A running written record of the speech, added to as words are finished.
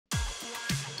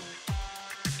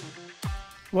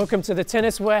Welcome to the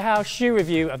Tennis Warehouse shoe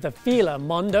review of the Fila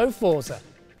Mondo Forza.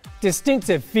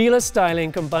 Distinctive Fila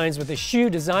styling combines with a shoe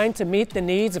designed to meet the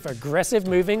needs of aggressive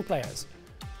moving players.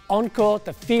 On court,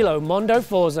 the Fila Mondo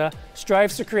Forza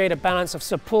strives to create a balance of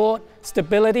support,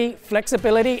 stability,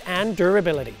 flexibility, and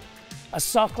durability. A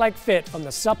sock-like fit from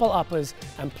the supple uppers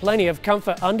and plenty of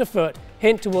comfort underfoot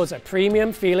hint towards a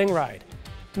premium feeling ride.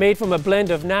 Made from a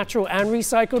blend of natural and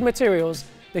recycled materials,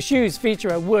 the shoes feature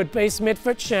a wood-based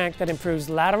midfoot shank that improves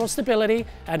lateral stability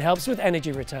and helps with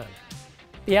energy return.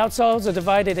 The outsoles are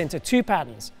divided into two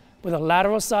patterns, with a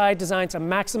lateral side designed to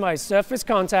maximize surface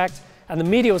contact and the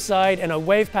medial side in a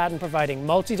wave pattern providing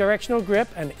multi-directional grip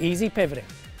and easy pivoting.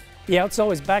 The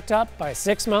outsole is backed up by a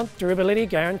 6-month durability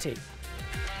guarantee.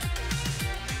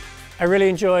 I really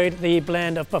enjoyed the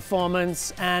blend of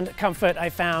performance and comfort I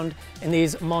found in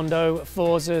these Mondo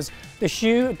Forzas. The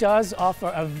shoe does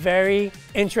offer a very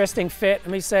interesting fit. Let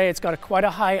me say it's got quite a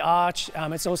high arch.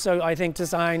 It's also, I think,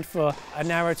 designed for a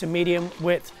narrow to medium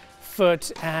width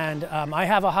foot, and I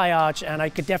have a high arch and I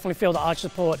could definitely feel the arch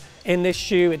support in this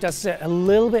shoe. It does sit a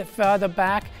little bit further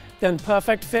back than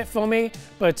perfect fit for me,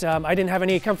 but I didn't have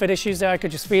any comfort issues there. I could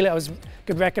just feel it.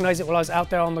 Could recognize it while I was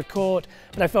out there on the court,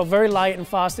 but I felt very light and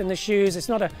fast in the shoes. It's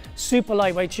not a super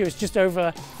lightweight shoe. It's just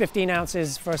over 15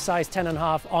 ounces for a size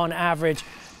 10.5 on average,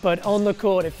 but on the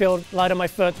court it felt light on my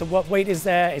foot. The what weight is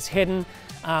there is hidden.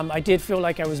 I did feel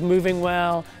like I was moving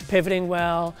well, pivoting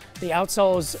well. The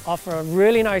outsoles offer a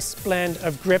really nice blend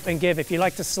of grip and give. If you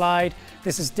like to slide,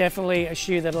 this is definitely a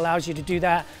shoe that allows you to do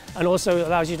that, and also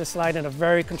allows you to slide in a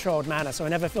very controlled manner. So I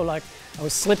never felt like I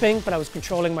was slipping, but I was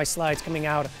controlling my slides coming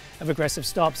out of aggressive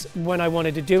stops when I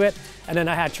wanted to do it. And then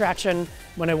I had traction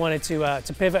when I wanted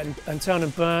to pivot and turn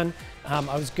and burn.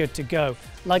 I was good to go.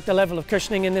 Like the level of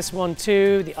cushioning in this one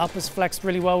too. The uppers flexed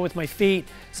really well with my feet.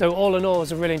 So all in all, it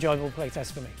was a really enjoyable play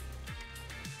test for me.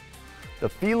 The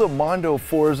Fila Mondo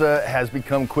Forza has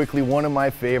become quickly one of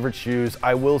my favorite shoes.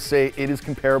 I will say it is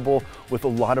comparable with a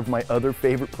lot of my other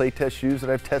favorite playtest shoes that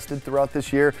I've tested throughout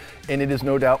this year, and it is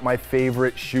no doubt my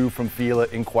favorite shoe from Fila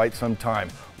in quite some time.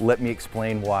 Let me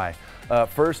explain why.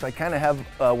 First, I kind of have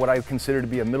what I consider to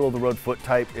be a middle-of-the-road foot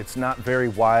type. It's not very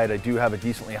wide. I do have a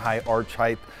decently high arch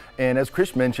height, and as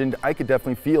Chris mentioned, I could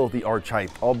definitely feel the arch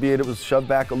height, albeit it was shoved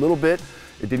back a little bit.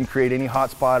 It didn't create any hot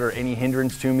spot or any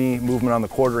hindrance to me, movement on the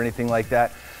court or anything like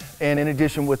that. And in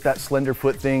addition, with that slender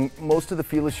foot thing, most of the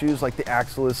Fila shoes, like the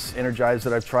Axelis Energize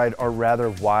that I've tried, are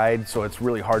rather wide, so it's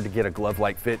really hard to get a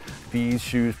glove-like fit. These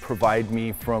shoes provide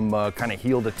me from kind of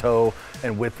heel to toe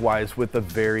and width-wise with a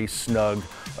very snug,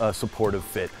 supportive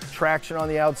fit. Traction on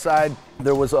the outside,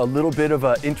 there was a little bit of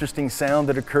an interesting sound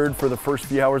that occurred for the first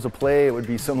few hours of play. It would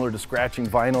be similar to scratching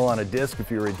vinyl on a disc if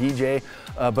you were a DJ.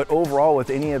 But overall, with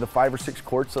any of the 5 or 6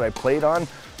 courts that I played on,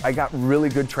 I got really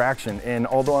good traction. And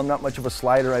although I'm not much of a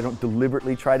slider, I don't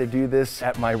deliberately try to do this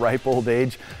at my ripe old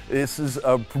age. This is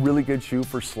a really good shoe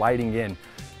for sliding in.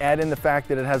 Add in the fact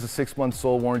that it has a 6-month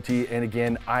sole warranty, and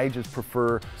again, I just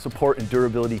prefer support and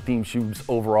durability themed shoes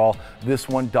overall. This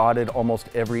one dotted almost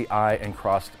every I and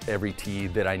crossed every T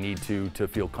that I need to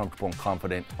feel comfortable and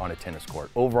confident on a tennis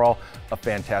court. Overall, a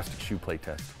fantastic shoe play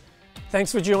test.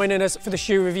 Thanks for joining us for the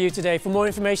shoe review today. For more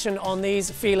information on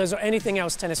these Filas or anything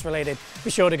else tennis related,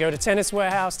 be sure to go to Tennis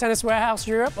Warehouse, Tennis Warehouse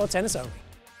Europe, or Tennis Only.